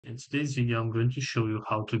In today's video, I'm going to show you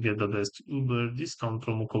how to get the best Uber discount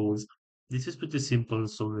promo codes. This is pretty simple,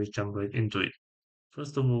 so let's jump right into it.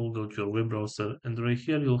 First of all, go to your web browser, and right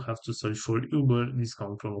here you'll have to search for Uber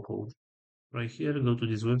discount promo code. Right here, go to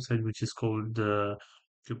this website, which is called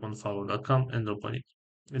couponfollow.com, and open it.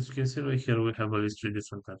 As you can see right here, we have a list of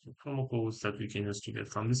different types of promo codes that we can use to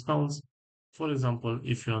get some discounts. For example,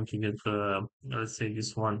 if you want to get, let's say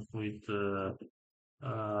this one with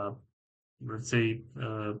uh, let's say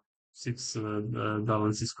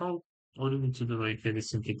 $6 discount. All you need to do right here is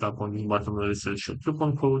simply tap on the bottom where it says your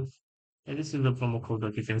coupon code. And this is the promo code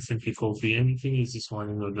that you can simply copy and you can use this one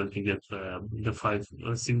in order to get the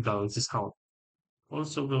 $6 discount.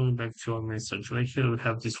 Also going back to our main search, right here we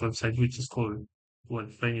have this website which is called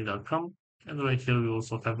wordpenny.com. And right here we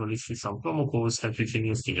also have a list with some promo codes that you can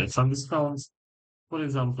use to get some discounts. For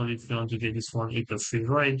example, if you want to get this one with a free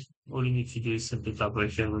ride, all you need to do is simply tap right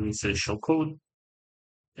here where it says show code.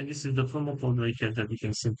 And this is the promo code right here that you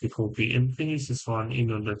can simply copy and finish this one in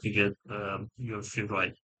order to get your free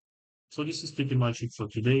ride. So this is pretty much it for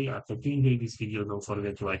today. After you enjoyed this video, don't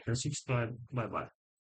forget to like and subscribe. Bye bye.